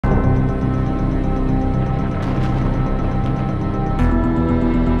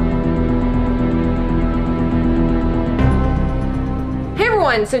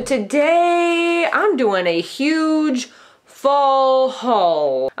everyone, so today I'm doing a huge fall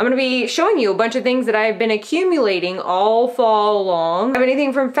haul. I'm gonna be showing you a bunch of things that I've been accumulating all fall long. I have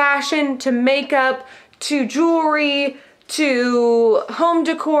anything from fashion to makeup to jewelry to home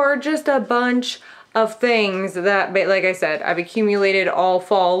decor, just a bunch of things that, like I said, I've accumulated all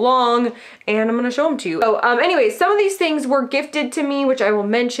fall long, and I'm gonna show them to you. So anyways, some of these things were gifted to me, which I will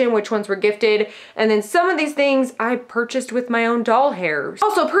mention which ones were gifted, and then some of these things I purchased with my own doll hairs.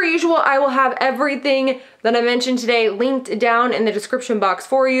 Also, per usual, I will have everything that I mentioned today linked down in the description box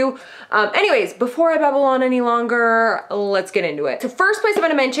for you. Anyways, before I babble on any longer, let's get into it. The first place I'm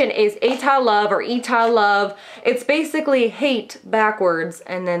gonna mention is Etah Love, or Etah Love. It's basically hate backwards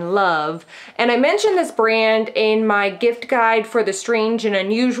and then love. And I mentioned this brand in my gift guide for the Strange and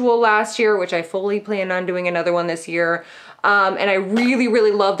Unusual last year, which I fully plan on doing another one this year. And I really,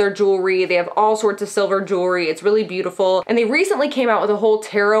 really love their jewelry. They have all sorts of silver jewelry. It's really beautiful. And they recently came out with a whole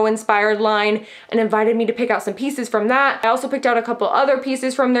tarot inspired line and invited me to pick out some pieces from that. I also picked out a couple other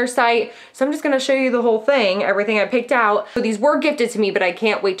pieces from their site. So I'm just gonna show you the whole thing, everything I picked out. So these were gifted to me, but I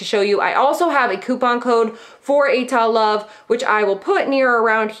can't wait to show you. I also have a coupon code for Etah Love, which I will put near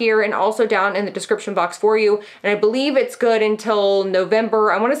around here and also down in the description box for you. And I believe it's good until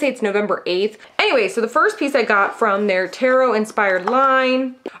November. I wanna say it's November 8th. Anyway, so the first piece I got from their tarot inspired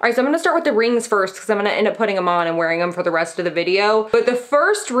line. All right, so I'm gonna start with the rings first because I'm gonna end up putting them on and wearing them for the rest of the video. But the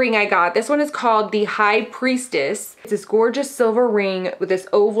first ring I got, this one is called the High Priestess. It's this gorgeous silver ring with this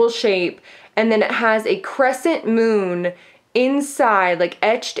oval shape, and then it has a crescent moon inside, like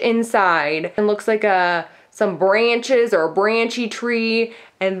etched inside, and looks like some branches or a branchy tree.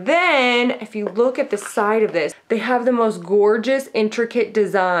 And then if you look at the side of this, they have the most gorgeous intricate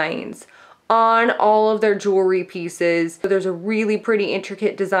designs on all of their jewelry pieces. So there's a really pretty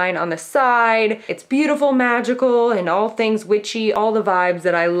intricate design on the side. It's beautiful, magical, and all things witchy, all the vibes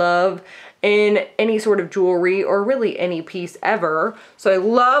that I love in any sort of jewelry or really any piece ever. So I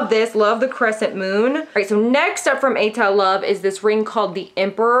love this, love the crescent moon. All right, so next up from Etah Love is this ring called the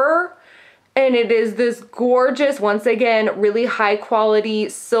Emperor. And it is this gorgeous, once again, really high quality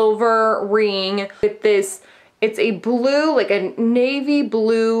silver ring with this, it's a blue, like a navy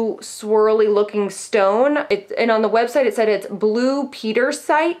blue swirly looking stone. And on the website it said it's blue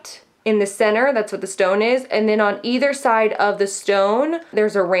petersite in the center, that's what the stone is. And then on either side of the stone,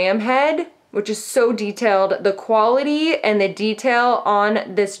 there's a ram head, which is so detailed. The quality and the detail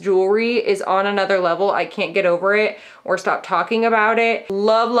on this jewelry is on another level. I can't get over it or stop talking about it.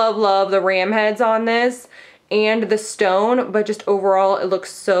 Love, love, love the ram heads on this and the stone, but just overall it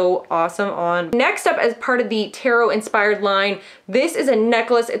looks so awesome on. Next up, as part of the tarot inspired line, this is a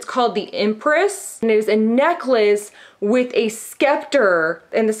necklace. It's called the Empress, and it is a necklace with a scepter,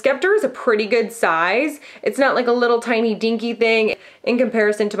 and the scepter is a pretty good size. It's not like a little tiny dinky thing. In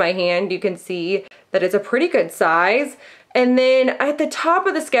comparison to my hand, you can see that it's a pretty good size. And then at the top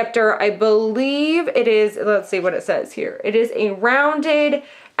of the scepter, I believe it is, let's see what it says here. It is a rounded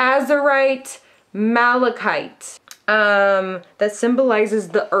azurite malachite that symbolizes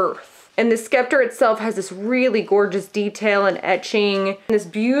the earth. And the scepter itself has this really gorgeous detail and etching, and this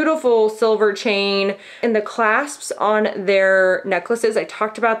beautiful silver chain, and the clasps on their necklaces. I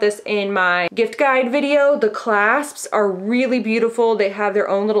talked about this in my gift guide video. The clasps are really beautiful. They have their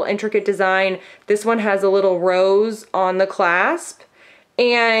own little intricate design. This one has a little rose on the clasp,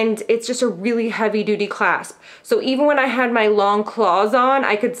 and it's just a really heavy duty clasp. So even when I had my long claws on,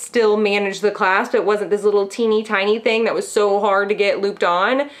 I could still manage the clasp. It wasn't this little teeny tiny thing that was so hard to get looped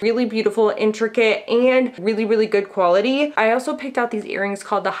on. Really beautiful, intricate, and really, really good quality. I also picked out these earrings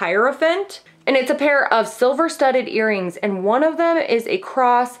called the Hierophant. And it's a pair of silver studded earrings, and one of them is a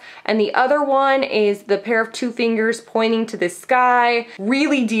cross and the other one is the pair of two fingers pointing to the sky.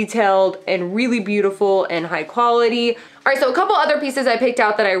 Really detailed and really beautiful and high quality. All right, so a couple other pieces I picked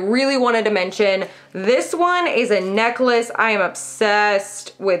out that I really wanted to mention. This one is a necklace. I am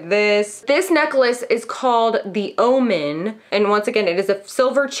obsessed with this. This necklace is called the Omen, and once again, it is a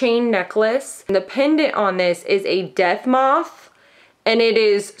silver chain necklace. And the pendant on this is a death moth. And it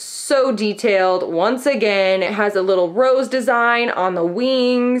is so detailed. Once again, it has a little rose design on the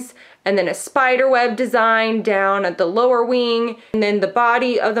wings, and then a spider web design down at the lower wing. And then the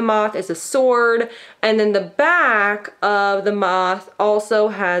body of the moth is a sword. And then the back of the moth also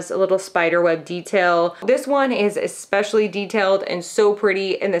has a little spider web detail. This one is especially detailed and so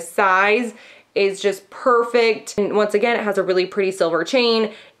pretty, and the size is just perfect. And once again, it has a really pretty silver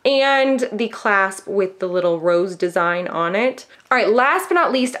chain and the clasp with the little rose design on it. All right, last but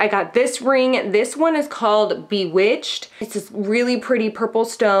not least, I got this ring. This one is called Bewitched. It's this really pretty purple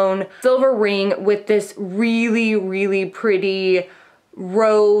stone silver ring with this really, really pretty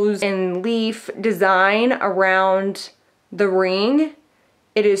rose and leaf design around the ring.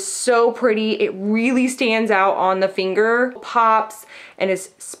 It is so pretty. It really stands out on the finger, pops, and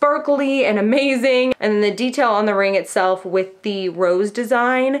is sparkly and amazing. And then the detail on the ring itself with the rose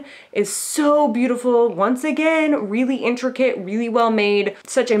design is so beautiful. Once again, really intricate, really well made.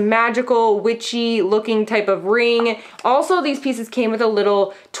 Such a magical, witchy looking type of ring. Also, these pieces came with a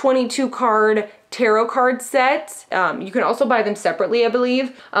little 22 card tarot card set. You can also buy them separately, I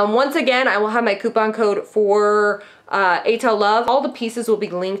believe. Once again, I will have my coupon code for Etah Love. All the pieces will be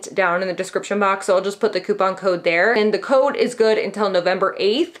linked down in the description box, so I'll just put the coupon code there. And the code is good until November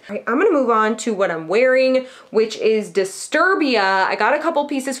 8th. All right, I'm gonna move on to what I'm wearing, which is Disturbia. I got a couple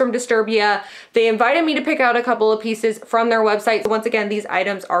pieces from Disturbia. They invited me to pick out a couple of pieces from their website. So once again, these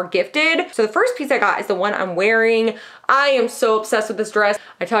items are gifted. So the first piece I got is the one I'm wearing. I am so obsessed with this dress.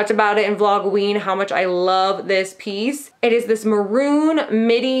 I talked about it in Vlogoween, how much I love this piece. It is this maroon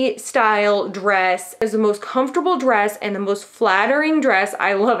midi style dress. It's the most comfortable dress and the most flattering dress.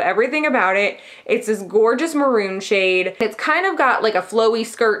 I love everything about it. It's this gorgeous maroon shade. It's kind of got like a flowy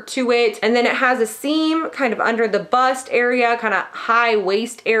skirt to it. And then it has a seam kind of under the bust area, kind of high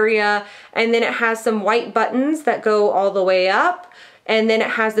waist area. And then it has some white buttons that go all the way up. And then it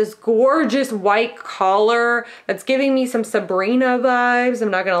has this gorgeous white collar that's giving me some Sabrina vibes,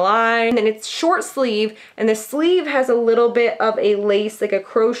 I'm not gonna lie. And then it's short sleeve, and the sleeve has a little bit of a lace, like a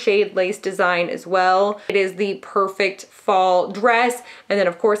crocheted lace design as well. It is the perfect fall dress. And then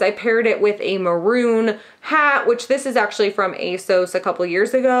of course I paired it with a maroon hat, which this is actually from ASOS a couple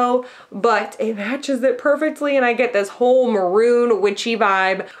years ago, but it matches it perfectly and I get this whole maroon witchy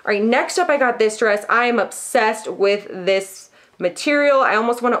vibe. All right, next up I got this dress. I am obsessed with this material. I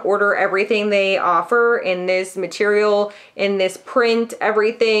almost want to order everything they offer in this material, in this print,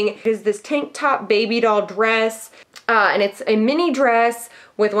 everything. It is this tank top baby doll dress, and it's a mini dress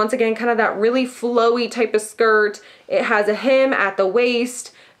with, once again, kind of that really flowy type of skirt. It has a hem at the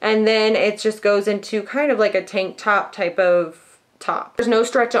waist, and then it just goes into kind of like a tank top type of top. There's no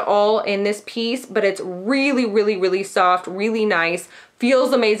stretch at all in this piece, but it's really, really, really soft, really nice.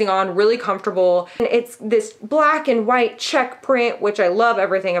 Feels amazing on, really comfortable. And it's this black and white check print, which I love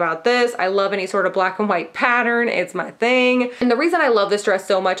everything about this. I love any sort of black and white pattern. It's my thing. And the reason I love this dress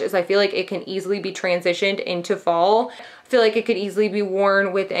so much is I feel like it can easily be transitioned into fall. I feel like it could easily be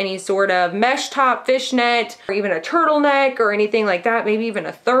worn with any sort of mesh top, fishnet, or even a turtleneck or anything like that. Maybe even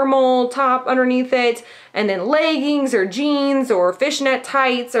a thermal top underneath it. And then leggings or jeans or fishnet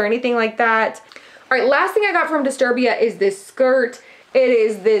tights or anything like that. All right, last thing I got from Disturbia is this skirt. It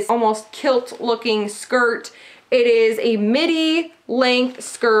is this almost kilt looking skirt. It is a midi length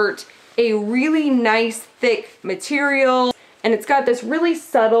skirt, a really nice thick material, and it's got this really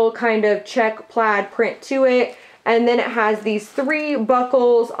subtle kind of check plaid print to it. And then it has these 3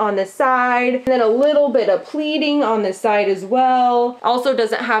 buckles on the side, and then a little bit of pleating on the side as well. Also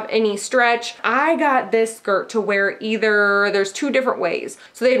doesn't have any stretch. I got this skirt to wear either, there's 2 different ways.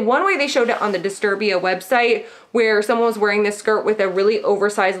 So they had one way they showed it on the Disturbia website where someone was wearing this skirt with a really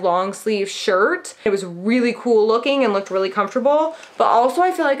oversized long sleeve shirt. It was really cool looking and looked really comfortable. But also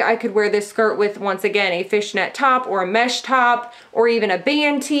I feel like I could wear this skirt with, once again, a fishnet top or a mesh top or even a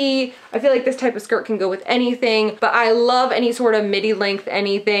band tee. I feel like this type of skirt can go with anything, but I love any sort of midi length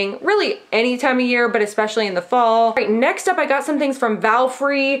anything, really any time of year, but especially in the fall. All right, next up I got some things from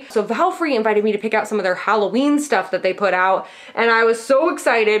Valfre. So Valfre invited me to pick out some of their Halloween stuff that they put out, and I was so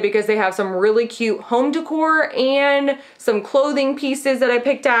excited because they have some really cute home decor and some clothing pieces that I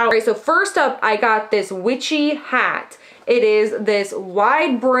picked out. All right, so first up I got this witchy hat. It is this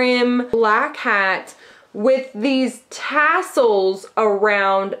wide brim black hat with these tassels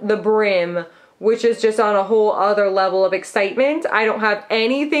around the brim, which is just on a whole other level of excitement. I don't have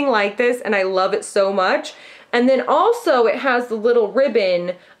anything like this and I love it so much. And then also it has the little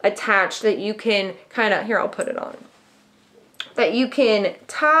ribbon attached that you can kind of, here, I'll put it on, that you can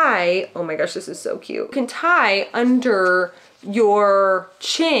tie. Oh my gosh, this is so cute. You can tie under your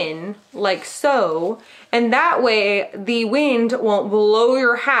chin like so, and that way the wind won't blow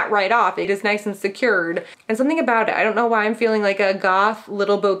your hat right off. It is nice and secured. And something about it, I don't know why I'm feeling like a goth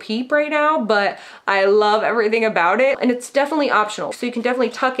little Bo Peep right now, but I love everything about it. And it's definitely optional, so you can definitely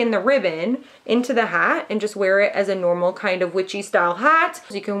tuck in the ribbon into the hat and just wear it as a normal kind of witchy style hat.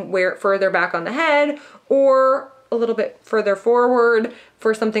 So you can wear it further back on the head or a little bit further forward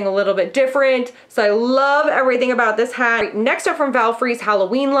for something a little bit different. So I love everything about this hat. Right, next up from Valfre's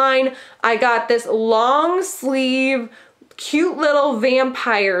Halloween line, I got this long sleeve, cute little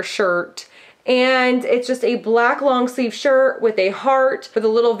vampire shirt. And it's just a black long sleeve shirt with a heart with a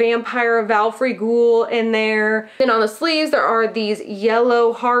little vampire Valfre ghoul in there. Then on the sleeves there are these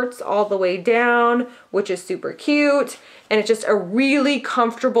yellow hearts all the way down, which is super cute. And it's just a really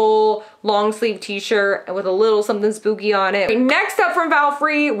comfortable long sleeve t-shirt with a little something spooky on it. Next up from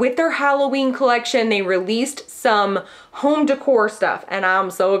Valfre, with their Halloween collection, they released some home decor stuff. And I'm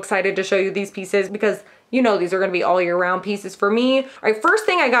so excited to show you these pieces because you know these are gonna be all year round pieces for me. All right, first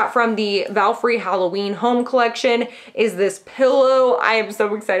thing I got from the Valfre Halloween home collection is this pillow. I am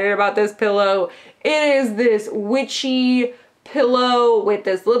so excited about this pillow. It is this witchy pillow with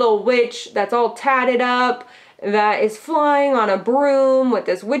this little witch that's all tatted up, that is flying on a broom with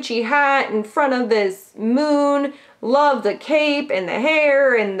this witchy hat in front of this moon. Love the cape and the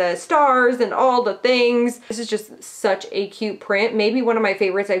hair and the stars and all the things. This is just such a cute print. Maybe one of my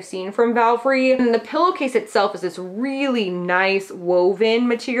favorites I've seen from Valfre. And the pillowcase itself is this really nice woven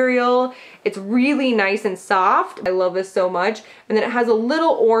material. It's really nice and soft. I love this so much. And then it has a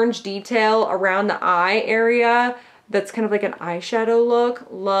little orange detail around the eye area that's kind of like an eyeshadow look.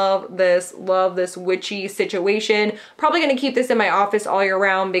 Love this witchy situation. Probably gonna keep this in my office all year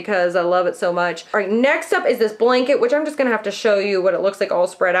round because I love it so much. All right, next up is this blanket, which I'm just gonna have to show you what it looks like all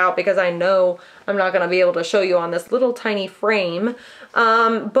spread out because I know I'm not gonna be able to show you on this little tiny frame.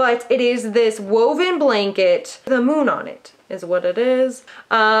 But it is this woven blanket, the moon on it is what it is.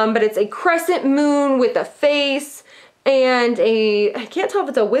 But it's a crescent moon with a face and I can't tell if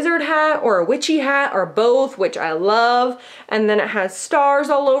it's a wizard hat or a witchy hat or both, which I love. And then it has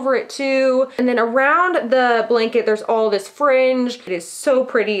stars all over it too. And then around the blanket, there's all this fringe. It is so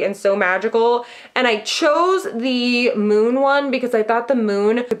pretty and so magical. And I chose the moon one because I thought the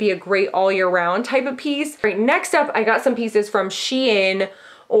moon would be a great all year round type of piece. All right, next up, I got some pieces from Shein,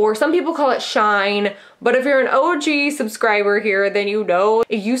 or some people call it Shein, but if you're an OG subscriber here, then you know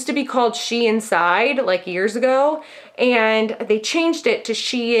it used to be called Sheinside like years ago, and they changed it to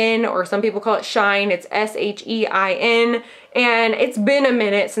Shein, or some people call it Shein. It's S-H-E-I-N, and it's been a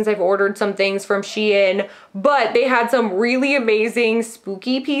minute since I've ordered some things from Shein, but they had some really amazing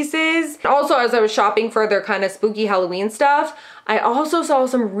spooky pieces. Also, as I was shopping for their kind of spooky Halloween stuff, I also saw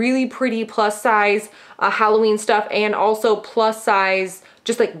some really pretty plus size Halloween stuff, and also plus size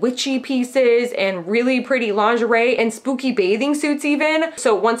just like witchy pieces and really pretty lingerie and spooky bathing suits even.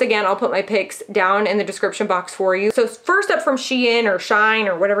 So once again, I'll put my pics down in the description box for you. So first up from Shein or Shine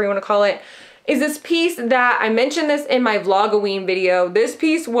or whatever you want to call it is this piece that I mentioned this in my Vlogoween video. This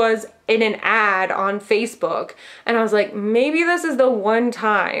piece was in an ad on Facebook and I was like, maybe this is the one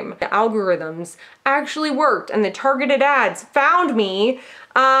time the algorithms actually worked and the targeted ads found me.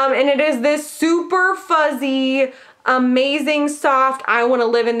 And it is this super fuzzy, amazing soft, I want to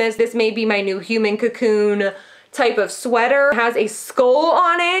live in this may be my new human cocoon type of sweater. It has a skull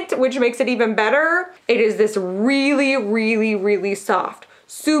on it, which makes it even better. It is this really soft,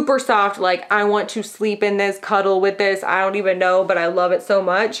 super soft, like I want to sleep in this, cuddle with this, I don't even know, but I love it so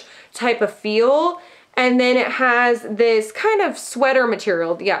much type of feel. And then it has this kind of sweater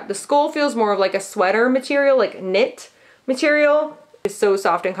material. Yeah, the skull feels more of like a sweater material, like knit material. It's so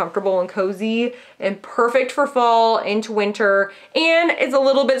soft and comfortable and cozy and perfect for fall into winter, and it's a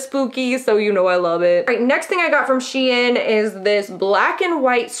little bit spooky, so you know I love it. All right, next thing I got from Shein is this black and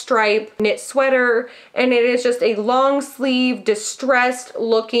white stripe knit sweater, and it is just a long sleeve, distressed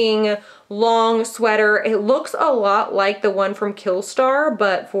looking long sweater. It looks a lot like the one from Killstar,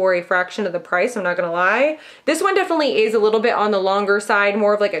 but for a fraction of the price, I'm not gonna lie. This one definitely is a little bit on the longer side,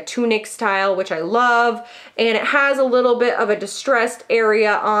 more of like a tunic style, which I love. And it has a little bit of a distressed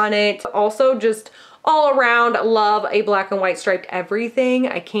area on it. Also just all around love a black and white striped everything.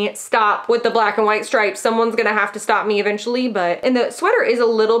 I can't stop with the black and white stripes. Someone's gonna have to stop me eventually, and the sweater is a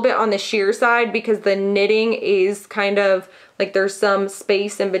little bit on the sheer side because the knitting is kind of like there's some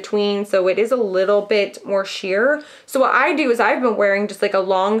space in between, so it is a little bit more sheer. So what I do is I've been wearing just like a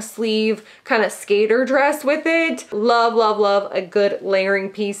long sleeve kind of skater dress with it. Love a good layering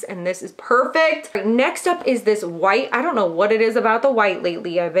piece, and this is perfect. Right, next up is this white. I don't know what it is about the white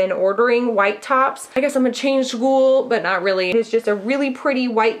lately. I've been ordering white tops. I guess I'm a change school, but not really. It's just a really pretty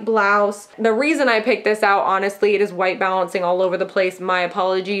white blouse. The reason I picked this out, honestly, it is white balancing all over the place. My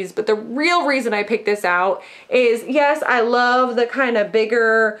apologies, but the real reason I picked this out is, yes, I love the kind of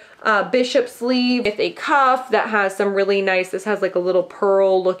bigger bishop sleeve with a cuff that has some really nice, this has like a little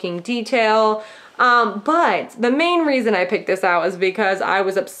pearl looking detail. But the main reason I picked this out is because I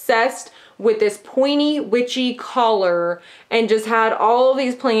was obsessed with this pointy witchy collar and just had all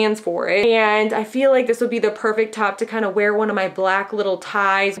these plans for it. And I feel like this would be the perfect top to kind of wear one of my black little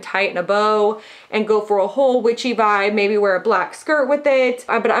ties, tie it in a bow, and go for a whole witchy vibe, maybe wear a black skirt with it.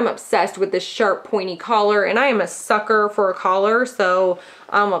 But I'm obsessed with this sharp pointy collar, and I am a sucker for a collar, so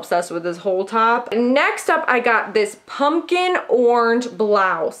I'm obsessed with this whole top. Next up, I got this pumpkin orange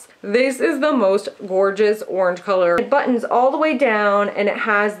blouse. This is the most gorgeous orange color. It buttons all the way down, and it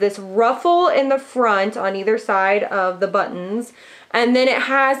has this ruffle in the front on either side of the buttons. And then it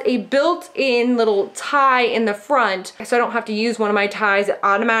has a built-in little tie in the front, so I don't have to use one of my ties. It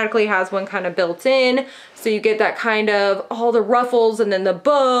automatically has one kind of built in. So you get that kind of all the ruffles and then the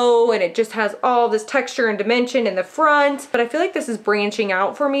bow, and it just has all this texture and dimension in the front. But I feel like this is branching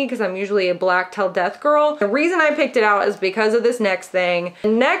out for me because I'm usually a black till death girl. The reason I picked it out is because of this next thing. The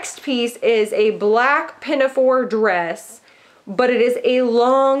next piece is a black pinafore dress, but it is a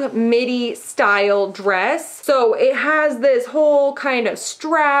long midi style dress. So it has this whole kind of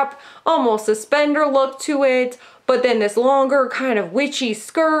strap, almost suspender look to it, but then this longer kind of witchy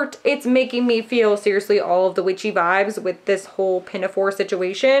skirt. It's making me feel seriously all of the witchy vibes with this whole pinafore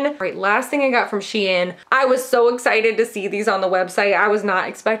situation. All right, last thing I got from Shein. I was so excited to see these on the website. I was not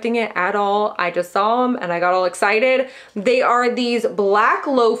expecting it at all. I just saw them and I got all excited. They are these black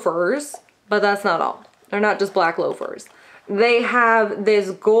loafers, but that's not all. They're not just black loafers. They have this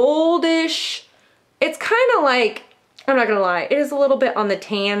goldish, it's kind of like, I'm not gonna lie, it is a little bit on the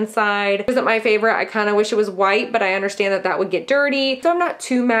tan side. It isn't my favorite. I kind of wish it was white, but I understand that that would get dirty. So I'm not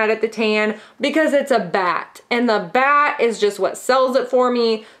too mad at the tan because it's a bat, and the bat is just what sells it for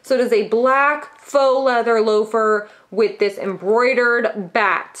me. So it is a black faux leather loafer with this embroidered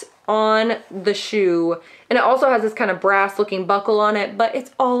bat on the shoe, and it also has this kind of brass looking buckle on it, but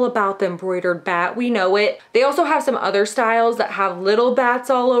it's all about the embroidered bat. We know it. They also have some other styles that have little bats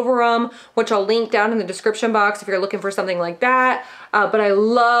all over them, which I'll link down in the description box if you're looking for something like that. But I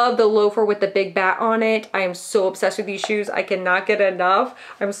love the loafer with the big bat on it. I am so obsessed with these shoes. I cannot get enough.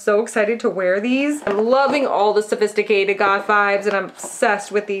 I'm so excited to wear these. I'm loving all the sophisticated goth vibes, and I'm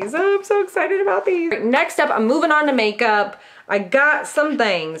obsessed with these. Oh, I'm so excited about these. Right, next up, I'm moving on to makeup. I got some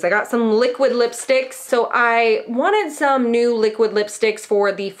things. I got some liquid lipsticks. So I wanted some new liquid lipsticks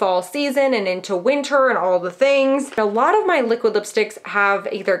for the fall season and into winter and all the things. A lot of my liquid lipsticks have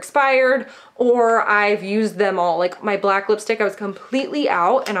either expired or I've used them all. Like my black lipstick, I was completely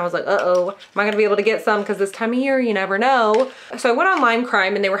out and I was like, uh-oh, am I gonna be able to get some? Because this time of year, you never know. So I went on Lime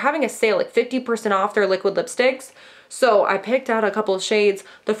Crime and they were having a sale, like 50% off their liquid lipsticks. So I picked out a couple of shades.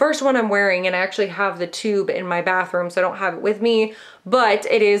 The first one I'm wearing, and I actually have the tube in my bathroom, so I don't have it with me, but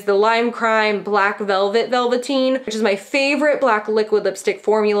it is the Lime Crime Black Velvet Velveteen, which is my favorite black liquid lipstick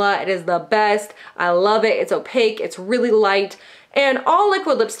formula. It is the best. I love it. It's opaque. It's really light. And all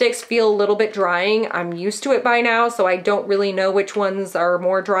liquid lipsticks feel a little bit drying. I'm used to it by now, so I don't really know which ones are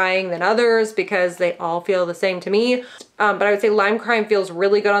more drying than others because they all feel the same to me. But I would say Lime Crime feels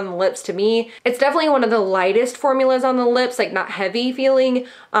really good on the lips to me. It's definitely one of the lightest formulas on the lips, like not heavy feeling,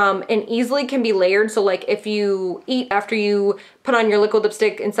 and easily can be layered. So like if you eat after you put on your liquid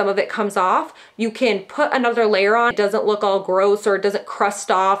lipstick and some of it comes off, you can put another layer on. It doesn't look all gross or it doesn't crust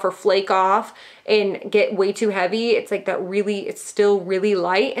off or flake off and get way too heavy. It's like that really, it's still really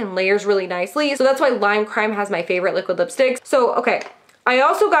light and layers really nicely. So that's why Lime Crime has my favorite liquid lipsticks. So, okay. I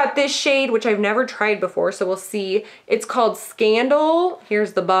also got this shade, which I've never tried before, so we'll see. It's called Scandal.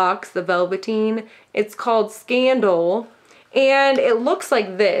 Here's the box, the Velveteen. It's called Scandal, and it looks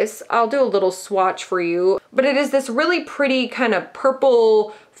like this. I'll do a little swatch for you, but it is this really pretty kind of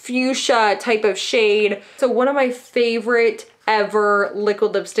purple fuchsia type of shade. So one of my favorite ever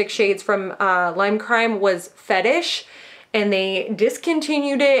liquid lipstick shades from Lime Crime was Fetish, and they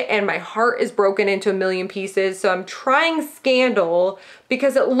discontinued it and my heart is broken into a million pieces. So I'm trying Scandal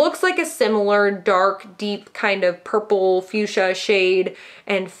because it looks like a similar dark, deep kind of purple fuchsia shade,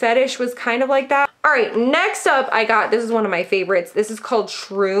 and Fetish was kind of like that. All right, next up I got, this is one of my favorites. This is called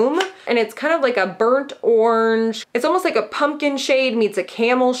Shroom, and it's kind of like a burnt orange. It's almost like a pumpkin shade meets a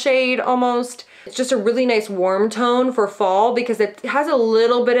camel shade almost. It's just a really nice warm tone for fall because it has a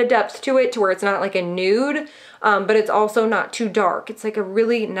little bit of depth to it to where it's not like a nude, but it's also not too dark. It's like a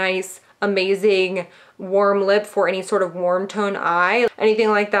really nice, amazing warm lip for any sort of warm tone eye, anything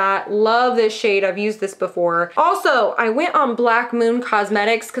like that. Love this shade. I've used this before. Also, I went on Black Moon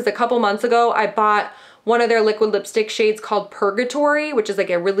Cosmetics because a couple months ago I bought one of their liquid lipstick shades called Purgatory, which is like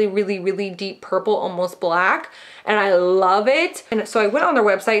a really, really, really deep purple, almost black, and I love it. And so I went on their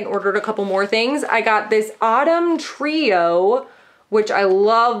website and ordered a couple more things. I got this Autumn Trio which I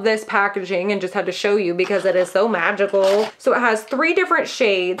love this packaging and just had to show you because it is so magical. So it has 3 different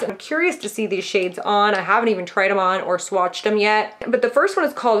shades. I'm curious to see these shades on. I haven't even tried them on or swatched them yet. But the first one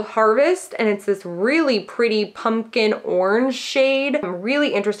is called Harvest, and it's this really pretty pumpkin orange shade. I'm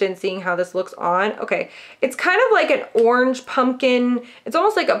really interested in seeing how this looks on. Okay, it's kind of like an orange pumpkin. It's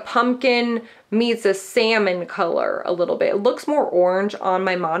almost like a pumpkin meets a salmon color a little bit. It looks more orange on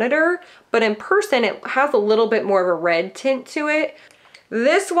my monitor, but in person it has a little bit more of a red tint to it.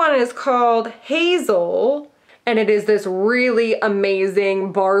 This one is called Hazel, and it is this really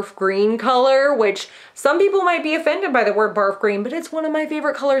amazing barf green color, which some people might be offended by the word barf green, but it's one of my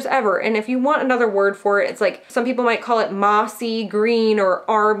favorite colors ever. And if you want another word for it, it's like, some people might call it mossy green or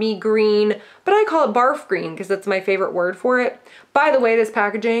army green, but I call it barf green because that's my favorite word for it. By the way, this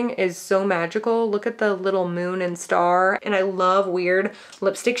packaging is so magical. Look at the little moon and star, and I love weird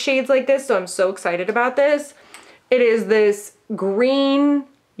lipstick shades like this, so I'm so excited about this. It is this green,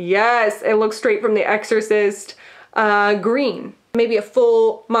 yes, it looks straight from The Exorcist, green. Maybe a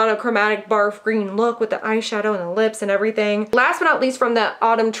full monochromatic barf green look with the eyeshadow and the lips and everything. Last but not least from the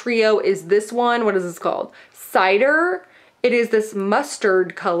autumn trio is this one. What is this called? Cider. It is this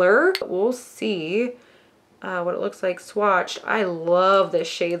mustard color. We'll see what it looks like swatched. I love this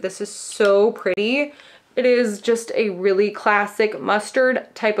shade. This is so pretty. It is just a really classic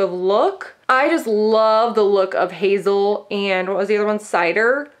mustard type of look. I just love the look of Hazel and what was the other one?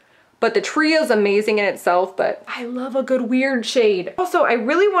 Cider. But the trio is amazing in itself, but I love a good weird shade. Also, I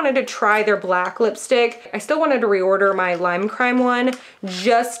really wanted to try their black lipstick. I still wanted to reorder my Lime Crime one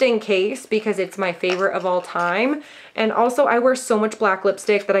just in case because it's my favorite of all time. And also I wear so much black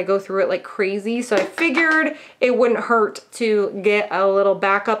lipstick that I go through it like crazy. So I figured it wouldn't hurt to get a little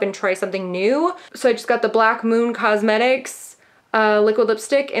backup and try something new. So I just got the Black Moon Cosmetics liquid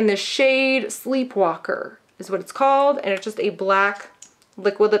lipstick in the shade Sleepwalker is what it's called. And it's just a black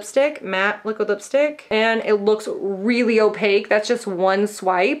liquid lipstick, matte liquid lipstick, and it looks really opaque. That's just one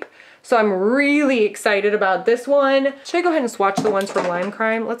swipe. So I'm really excited about this one. Should I go ahead and swatch the ones from Lime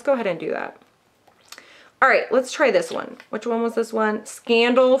Crime? Let's go ahead and do that. All right, let's try this one. Which one was this one?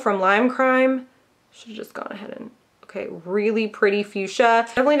 Scandal from Lime Crime. Should have just gone ahead and, okay, really pretty fuchsia.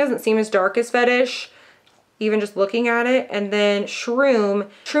 Definitely doesn't seem as dark as Fetish, even just looking at it. And then Shroom.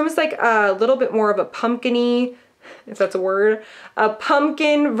 Shroom is like a little bit more of a pumpkin-y, if that's a word, a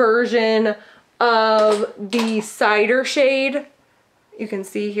pumpkin version of the Cider shade. You can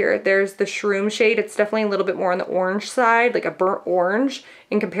see here, there's the Shroom shade. It's definitely a little bit more on the orange side, like a burnt orange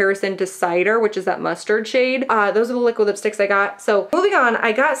in comparison to Cider, which is that mustard shade. Those are the liquid lipsticks I got. So moving on,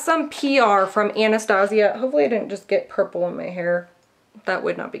 I got some PR from Anastasia. Hopefully I didn't just get purple in my hair. That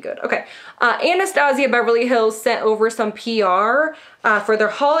would not be good. Okay. Anastasia Beverly Hills sent over some PR for their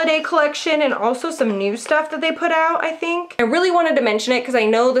holiday collection and also some new stuff that they put out, I think. I really wanted to mention it because I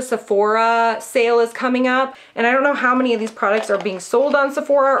know the Sephora sale is coming up, and I don't know how many of these products are being sold on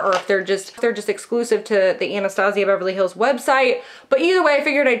Sephora or if they're just exclusive to the Anastasia Beverly Hills website. But either way, I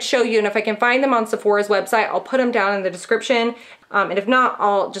figured I'd show you, and if I can find them on Sephora's website, I'll put them down in the description. And if not,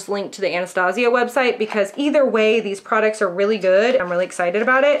 I'll just link to the Anastasia website because either way, these products are really good. I'm really excited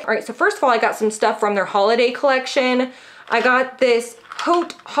about it. All right, so first of all, I got some stuff from their holiday collection. I got this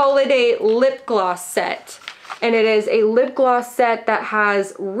Haute Holiday lip gloss set. And it is a lip gloss set that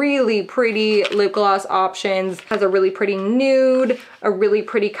has really pretty lip gloss options. Has a really pretty nude, a really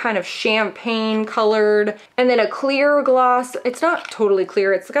pretty kind of champagne colored, and then a clear gloss. It's not totally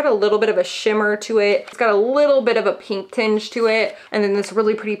clear. It's got a little bit of a shimmer to it. It's got a little bit of a pink tinge to it. And then this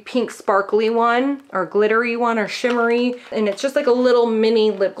really pretty pink sparkly one, or glittery one, or shimmery. And it's just like a little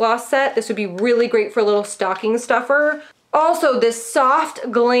mini lip gloss set. This would be really great for a little stocking stuffer. Also, this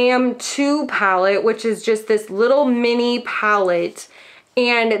Soft Glam 2 palette, which is just this little mini palette.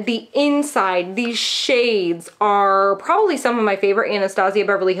 And the inside, these shades are probably some of my favorite Anastasia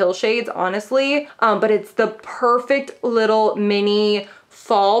Beverly Hills shades, honestly. But it's the perfect little mini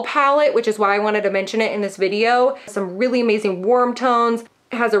fall palette, which is why I wanted to mention it in this video. Some really amazing warm tones.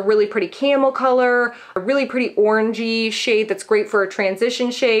 It has a really pretty camel color, a really pretty orangey shade that's great for a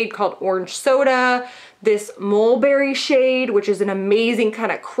transition shade called Orange Soda. This mulberry shade, which is an amazing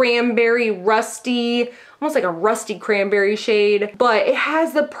kind of cranberry, rusty, almost like a rusty cranberry shade, but it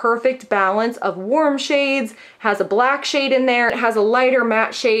has the perfect balance of warm shades, has a black shade in there, it has a lighter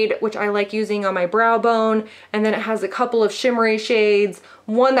matte shade, which I like using on my brow bone, and then it has a couple of shimmery shades,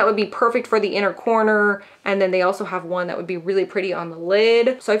 one that would be perfect for the inner corner, and then they also have one that would be really pretty on the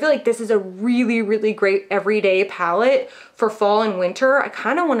lid. So I feel like this is a really, really great everyday palette for fall and winter. I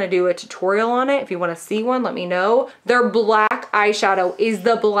kind of want to do a tutorial on it if you want to see one, let me know. Their black eyeshadow is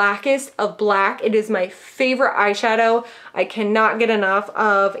the blackest of black. It is my favorite eyeshadow. I cannot get enough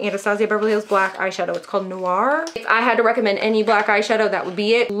of Anastasia Beverly Hills black eyeshadow. It's called Noir. If I had to recommend any black eyeshadow, that would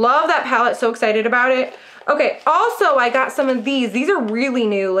be it. Love that palette, so excited about it. Okay, also I got some of these. These are really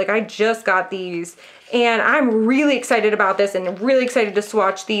new, like I just got these. And I'm really excited about this and really excited to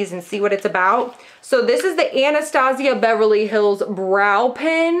swatch these and see what it's about. So this is the Anastasia Beverly Hills Brow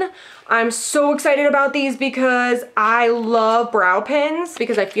Pen. I'm so excited about these because I love brow pens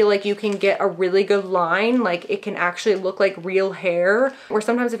because I feel like you can get a really good line. Like it can actually look like real hair, where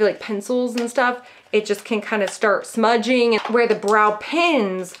sometimes I feel like pencils and stuff, it just can kind of start smudging, where the brow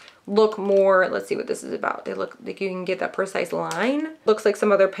pens look more, let's see what this is about. They look like you can get that precise line. Looks like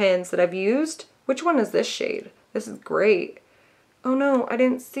some other pens that I've used. Which one is this shade? This is great. Oh no, I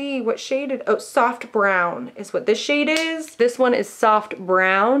didn't see what shade it, oh, soft brown is what this shade is. This one is soft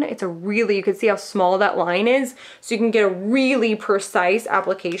brown. It's a really, you can see how small that line is. So you can get a really precise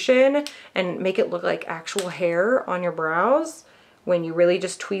application and make it look like actual hair on your brows when you really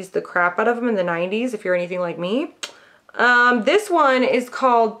just tweezed the crap out of them in the 90s, if you're anything like me. This one is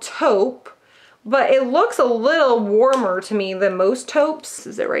called Taupe, but it looks a little warmer to me than most taupes. This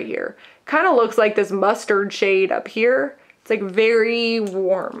is it right here. Kind of looks like this mustard shade up here. It's like very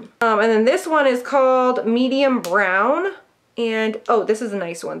warm. And then this one is called Medium Brown. And oh, this is a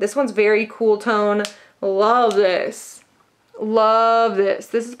nice one. This one's very cool tone. Love this. Love this.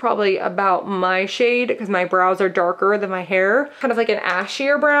 This is probably about my shade because my brows are darker than my hair. Kind of like an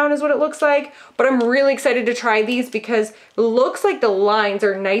ashier brown is what it looks like. But I'm really excited to try these because it looks like the lines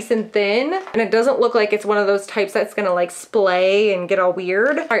are nice and thin. And it doesn't look like it's one of those types that's gonna like splay and get all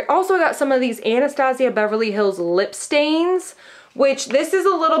weird. I also got some of these Anastasia Beverly Hills LipStains, which this is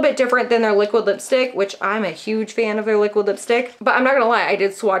a little bit different than their liquid lipstick, which I'm a huge fan of their liquid lipstick. But I'm not gonna lie, I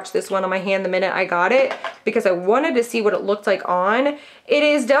did swatch this one on my hand the minute I got it because I wanted to see what it looked like on. It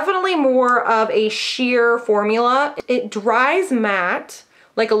is definitely more of a sheer formula. It dries matte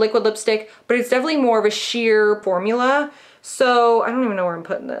like a liquid lipstick, but it's definitely more of a sheer formula. So I don't even know where I'm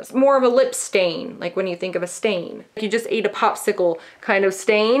putting this. More of a lip stain, like when you think of a stain. You just ate a popsicle kind of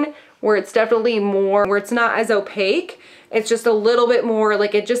stain, where it's definitely more, where it's not as opaque. It's just a little bit more,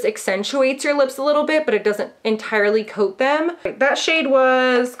 like it just accentuates your lips a little bit, but it doesn't entirely coat them. That shade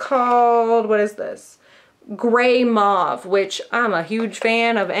was called, what is this? Gray Mauve, which I'm a huge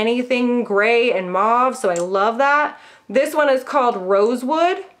fan of anything gray and mauve, so I love that. This one is called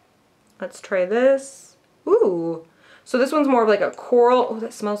Rosewood. Let's try this. Ooh. So this one's more of like a coral. Oh,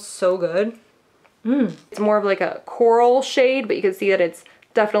 that smells so good. It's more of like a coral shade, but you can see that it's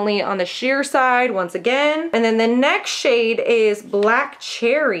definitely on the sheer side once again. And then the next shade is Black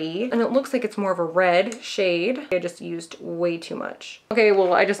Cherry, and it looks like it's more of a red shade. I just used way too much. Okay,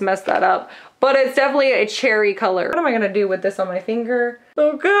 well, I just messed that up, but it's definitely a cherry color. What am I gonna do with this on my finger?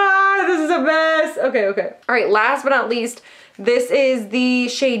 Oh God, this is a mess. Okay. All right, last but not least, this is the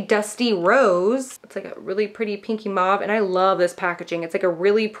shade Dusty Rose. It's like a really pretty pinky mauve, and I love this packaging. It's like a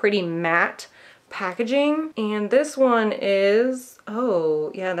really pretty matte packaging. And this one is,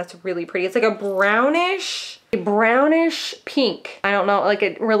 oh yeah, that's really pretty. It's like a brownish pink. I don't know, like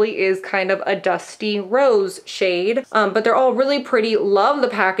it really is kind of a dusty rose shade, but they're all really pretty. Love the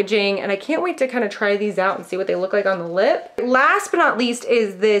packaging, and I can't wait to kind of try these out and see what they look like on the lip. Last but not least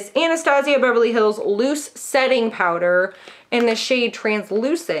is this Anastasia Beverly Hills Loose Setting Powder in the shade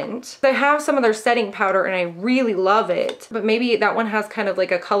Translucent. I have some of their setting powder and I really love it, but maybe that one has kind of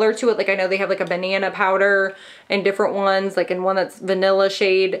like a color to it. Like I know they have like a banana powder and different ones, like in one that's vanilla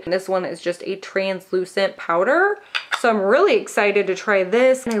shade, and this one is just a translucent powder. So I'm really excited to try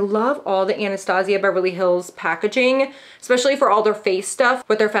this. And I love all the Anastasia Beverly Hills packaging, especially for all their face stuff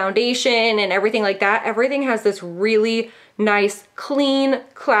with their foundation and everything like that. Everything has this really nice, clean,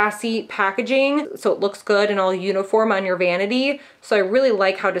 classy packaging. So it looks good and all uniform on your vanity. So I really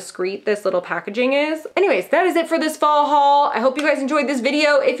like how discreet this little packaging is. Anyways, that is it for this fall haul. I hope you guys enjoyed this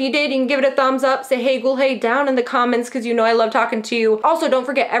video. If you did, you can give it a thumbs up. Say hey, ghoul hey down in the comments because you know I love talking to you. Also, don't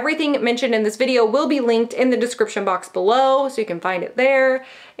forget everything mentioned in this video will be linked in the description box below so you can find it there.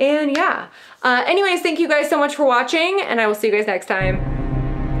 And yeah, anyways, thank you guys so much for watching and I will see you guys next time.